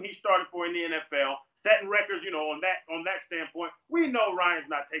 18 he started for in the NFL, setting records, on that standpoint. We know Ryan's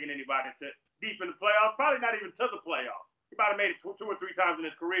not taking anybody to deep in the playoffs, probably not even to the playoffs. He might have made it 2 or 3 times in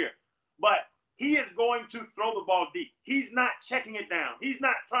his career. But he is going to throw the ball deep. He's not checking it down. He's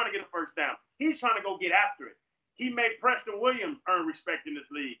not trying to get a first down. He's trying to go get after it. He made Preston Williams earn respect in this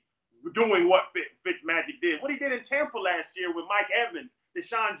league, doing what Fitzmagic did. What he did in Tampa last year with Mike Evans,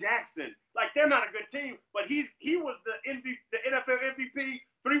 Deshaun Jackson. Like, they're not a good team, but he was the NFL MVP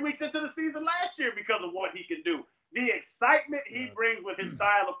 3 weeks into the season last year because of what he can do. The excitement he brings with his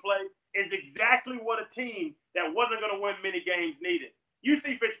style of play is exactly what a team that wasn't going to win many games needed. You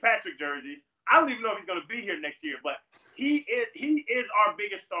see Fitzpatrick jerseys. I don't even know if he's going to be here next year, but he is our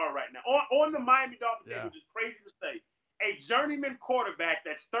biggest star right now. On the Miami Dolphins team, which is crazy to say, a journeyman quarterback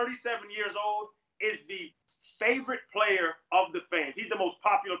that's 37 years old is the favorite player of the fans. He's the most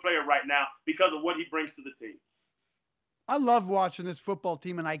popular player right now because of what he brings to the team. I love watching this football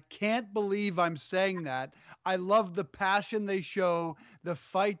team, and I can't believe I'm saying that. I love the passion they show, the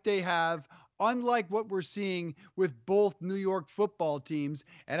fight they have, unlike what we're seeing with both New York football teams.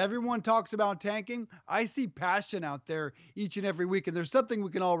 And everyone talks about tanking. I see passion out there each and every week, and there's something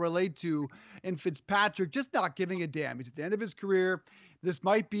we can all relate to in Fitzpatrick, just not giving a damn. He's at the end of his career. This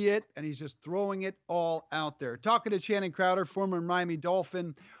might be it, and he's just throwing it all out there. Talking to Channing Crowder, former Miami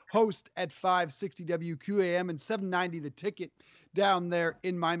Dolphin, host at 560 WQAM and 790 The Ticket down there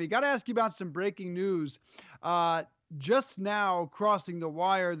in Miami. Got to ask you about some breaking news. Just now crossing the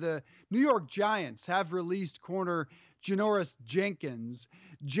wire, the New York Giants have released corner Janoris Jenkins.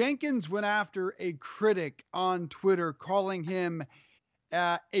 Jenkins went after a critic on Twitter, calling him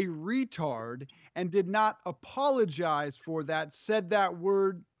a retard, and did not apologize for that, said that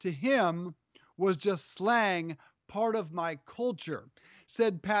word to him was just slang, part of my culture.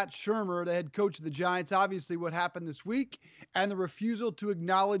 Said Pat Shurmur, the head coach of the Giants. Obviously what happened this week and the refusal to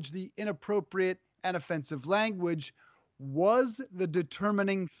acknowledge the inappropriate and offensive language was the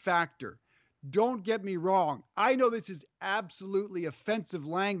determining factor. Don't get me wrong. I know this is absolutely offensive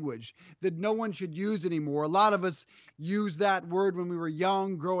language that no one should use anymore. A lot of us used that word when we were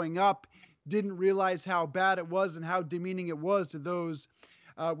young, growing up, didn't realize how bad it was and how demeaning it was to those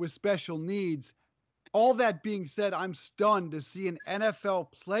with special needs. All that being said, I'm stunned to see an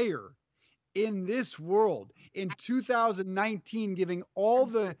NFL player in this world in 2019 giving all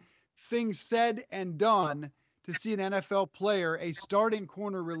the things said and done, to see an NFL player, a starting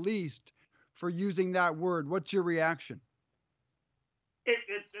corner, released for using that word. What's your reaction?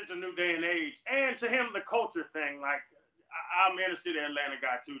 It's a new day and age. And to him, the culture thing, like, I'm in the city of Atlanta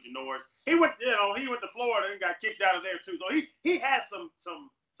guy too, Janoris. He went to Florida and got kicked out of there too. So he has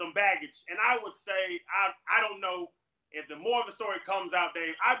some baggage. And I would say, I don't know if the more of the story comes out,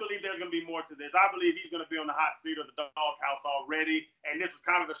 Dave, I believe there's going to be more to this. I believe he's going to be on the hot seat of the doghouse already. And this is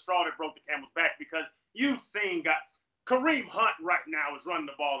kind of the straw that broke the camel's back, because you've seen Kareem Hunt right now is running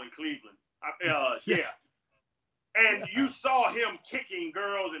the ball in Cleveland. Yeah. And you saw him kicking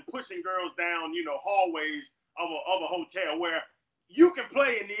girls and pushing girls down, hallways of a hotel, where you can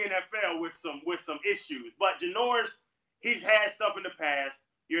play in the NFL with some issues. But Janoris, he's had stuff in the past.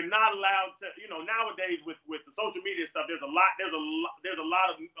 You're not allowed to, nowadays with the social media stuff, there's a lot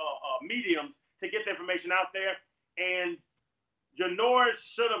of mediums to get the information out there. And Janoris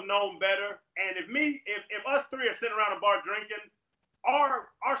should have known better. And if us three are sitting around a bar drinking,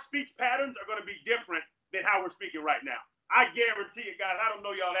 our speech patterns are going to be different than how we're speaking right now. I guarantee you guys, I don't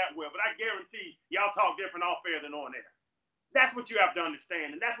know y'all that well, but I guarantee y'all talk different off air than on air. That's what you have to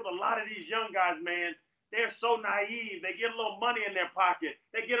understand. And that's what a lot of these young guys, man, they're so naive. They get a little money in their pocket.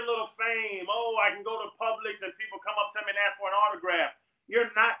 They get a little fame. Oh, I can go to Publix and people come up to me and ask for an autograph.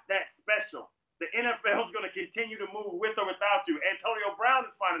 You're not that special. The NFL is going to continue to move with or without you. Antonio Brown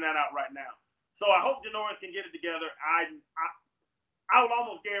is finding that out right now. So I hope Janoris can get it together. I would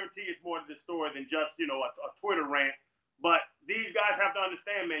almost guarantee it's more to the story than just, a Twitter rant. But these guys have to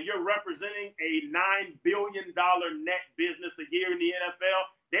understand, man, you're representing a $9 billion net business a year in the NFL.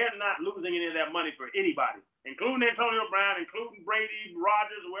 They're not losing any of that money for anybody, including Antonio Brown, including Brady,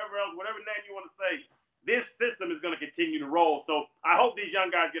 Rodgers, whoever else, whatever name you want to say. This system is going to continue to roll. So I hope these young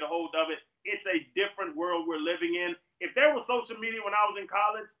guys get a hold of it. It's a different world we're living in. If there was social media when I was in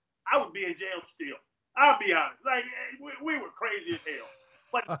college, I would be in jail still. I'll be honest. Like, we were crazy as hell.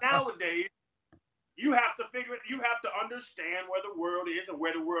 But nowadays, you have to figure it. You have to understand where the world is and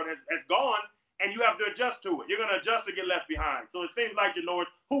where the world has gone, and you have to adjust to it. You're going to adjust or get left behind. So it seems like Janoris,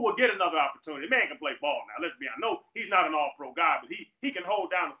 who will get another opportunity. Man can play ball now. Let's be honest. No, he's not an all-pro guy, but he can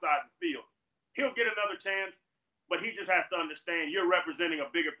hold down the side of the field. He'll get another chance, but he just has to understand you're representing a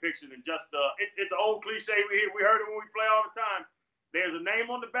bigger picture than just it's an old cliche we heard it when we play all the time. There's a name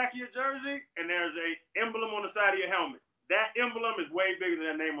on the back of your jersey, and there's a emblem on the side of your helmet. That emblem is way bigger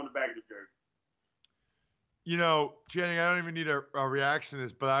than that name on the back of the jersey. Channing, I don't even need a reaction to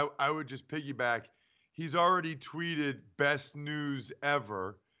this, but I would just piggyback. He's already tweeted best news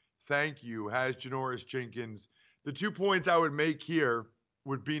ever. Thank you, has Janoris Jenkins. The 2 points I would make here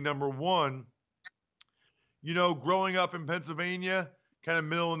would be, number one, growing up in Pennsylvania, kind of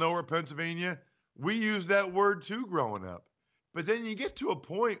middle of nowhere Pennsylvania, we use that word too growing up. But then you get to a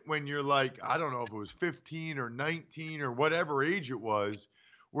point when you're like, I don't know if it was 15 or 19 or whatever age it was,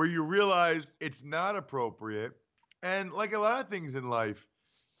 where you realize it's not appropriate. And like a lot of things in life,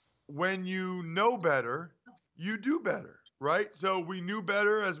 when you know better, you do better, right? So we knew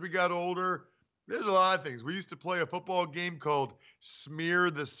better as we got older. There's a lot of things. We used to play a football game called Smear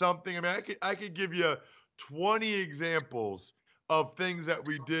the Something. I mean, I could give you 20 examples of things that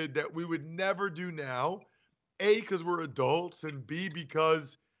we did that we would never do now. A, because we're adults, and B,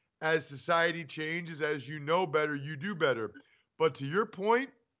 because as society changes, as you know better, you do better. But to your point,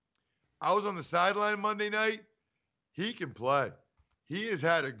 I was on the sideline Monday night. He can play. He has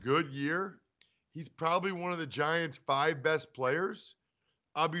had a good year. He's probably one of the Giants' 5 best players.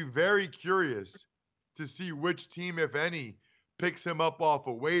 I'll be very curious to see which team, if any, picks him up off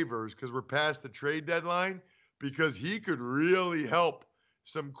of waivers because we're past the trade deadline, because he could really help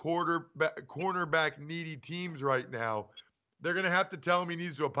some cornerback needy teams right now. They're going to have to tell him he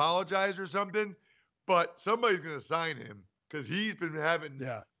needs to apologize or something, but somebody's going to sign him because he's been having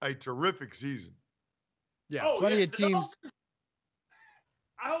a terrific season. Yeah, plenty of teams.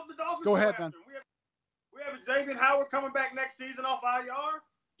 I hope the Dolphins go ahead, man. We have Xavier Howard coming back next season off IR.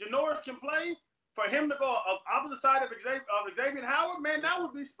 Janoris can play. For him to go opposite side of Xavier Howard, man, that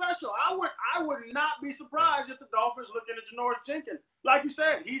would be special. I would not be surprised if the Dolphins look into Janoris Jenkins. Like you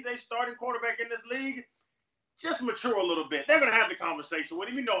said, he's a starting quarterback in this league. Just mature a little bit. They're going to have the conversation with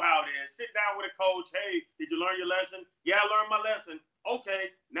him. You know how it is. Sit down with a coach. Hey, did you learn your lesson? Yeah, I learned my lesson. Okay,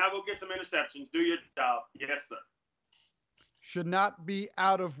 now go get some interceptions. Do your job. Yes, sir. Should not be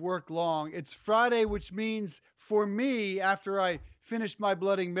out of work long. It's Friday, which means for me, after I finish my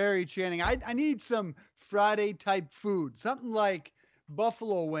Bloody Mary, Channing, I need some Friday type food, something like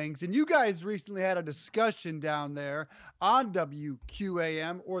buffalo wings. And you guys recently had a discussion down there on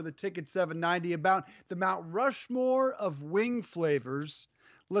WQAM or the Ticket 790 about the Mount Rushmore of wing flavors.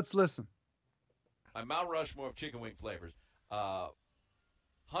 Let's listen. My Mount Rushmore of chicken wing flavors.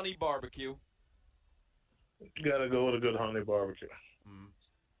 Honey barbecue. Gotta go with a good honey barbecue.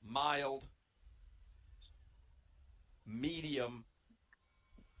 Mild, medium,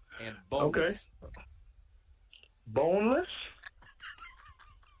 and boneless. Okay. Boneless?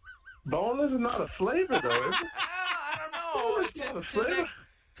 Boneless is not a flavor, though, is it? I don't know. It's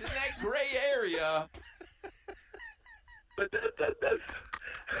in that gray area. But that's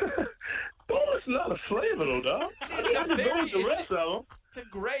boneless is not a flavor, though, dog. It's a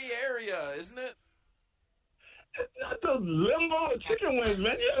gray area, isn't it? Not those limbo chicken wings,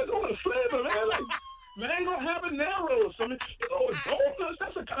 man. You gotta go with flavor, man. Like mango habaneros. I mean, you know, with boneless,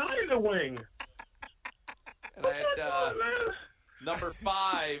 that's a kind of wing. And I had, number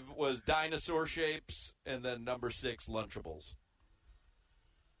 5 was dinosaur shapes, and then number 6, Lunchables.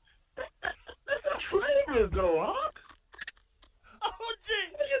 That's not flavors, though, huh? Oh, gee.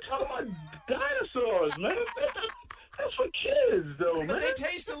 You're talking about dinosaurs, man. That's for kids, though, man. But they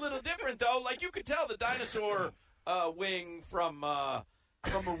taste a little different, though. Like, you could tell the dinosaur wing from a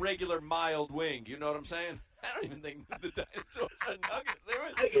regular mild wing. You know what I'm saying? I don't even think the dinosaurs are nuggets.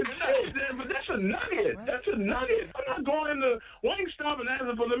 But that's a nugget. That's a nugget. I'm not going into Wingstop and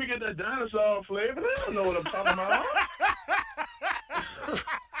asking for, let me get that dinosaur flavor. They don't know what I'm talking about.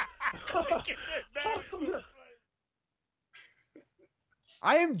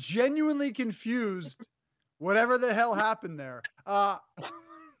 I am genuinely confused. Whatever the hell happened there. Not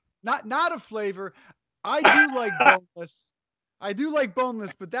a flavor. I do like boneless. I do like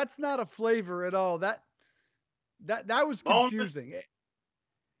boneless, but that's not a flavor at all. That was confusing.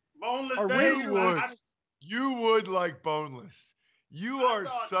 Boneless. You would like boneless. You are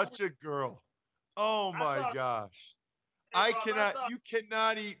such a girl. Oh my gosh. You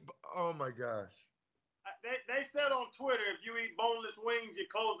cannot eat. Oh my gosh. They said on Twitter, if you eat boneless wings, you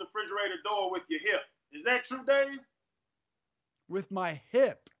close the refrigerator door with your hip. Is that true, Dave? With my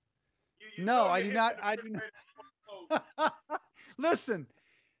hip? No, I do not. I do not. Listen,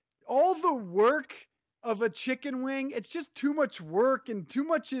 all the work of a chicken wing, it's just too much work and too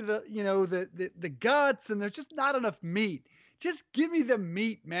much of the guts, and there's just not enough meat. Just give me the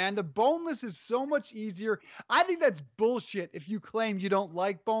meat, man. The boneless is so much easier. I think that's bullshit if you claim you don't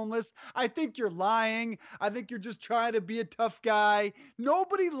like boneless. I think you're lying. I think you're just trying to be a tough guy.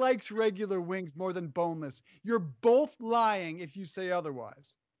 Nobody likes regular wings more than boneless. You're both lying if you say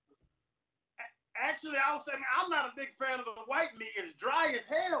otherwise. Actually, I was saying I'm not a big fan of the white meat. It's dry as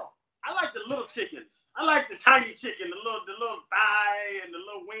hell. I like the little chickens. I like the tiny chicken, the little thigh and the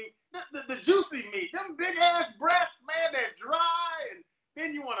little wing, the juicy meat. Them big ass breasts, man, they're dry, and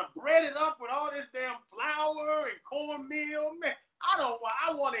then you want to bread it up with all this damn flour and cornmeal, man.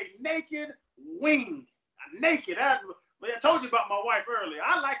 I want a naked wing, naked. I told you about my wife earlier.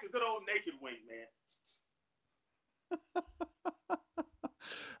 I like a good old naked wing, man.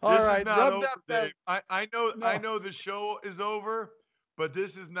 All right, rub that Dave. I know the show is over, but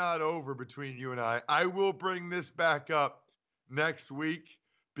this is not over between you and I. I will bring this back up next week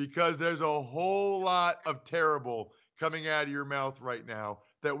because there's a whole lot of terrible coming out of your mouth right now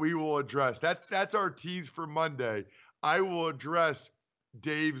that we will address. That's our tease for Monday. I will address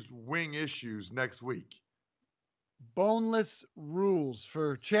Dave's wing issues next week. Boneless rules.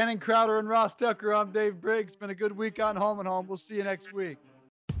 For Channing Crowder and Ross Tucker, I'm Dave Briggs. It's been a good week on Home and Home. We'll see you next week.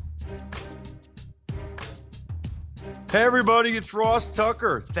 Hey everybody, it's Ross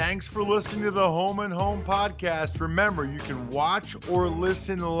Tucker. Thanks for listening to the Home and Home podcast. Remember, you can watch or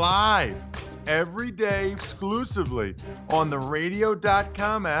listen live every day exclusively on the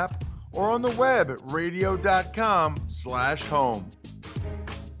radio.com app or on the web at radio.com/home.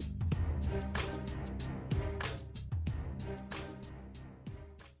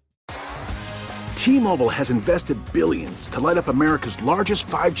 T-Mobile has invested billions to light up America's largest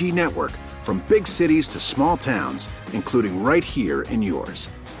 5G network, from big cities to small towns, including right here in yours.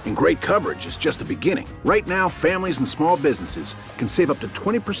 And great coverage is just the beginning. Right now, families and small businesses can save up to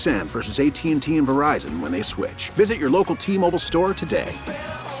 20% versus AT&T and Verizon when they switch. Visit your local T-Mobile store today.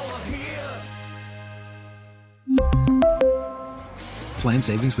 Plan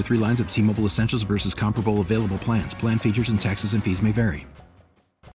savings with 3 lines of T-Mobile Essentials versus comparable available plans. Plan features and taxes and fees may vary.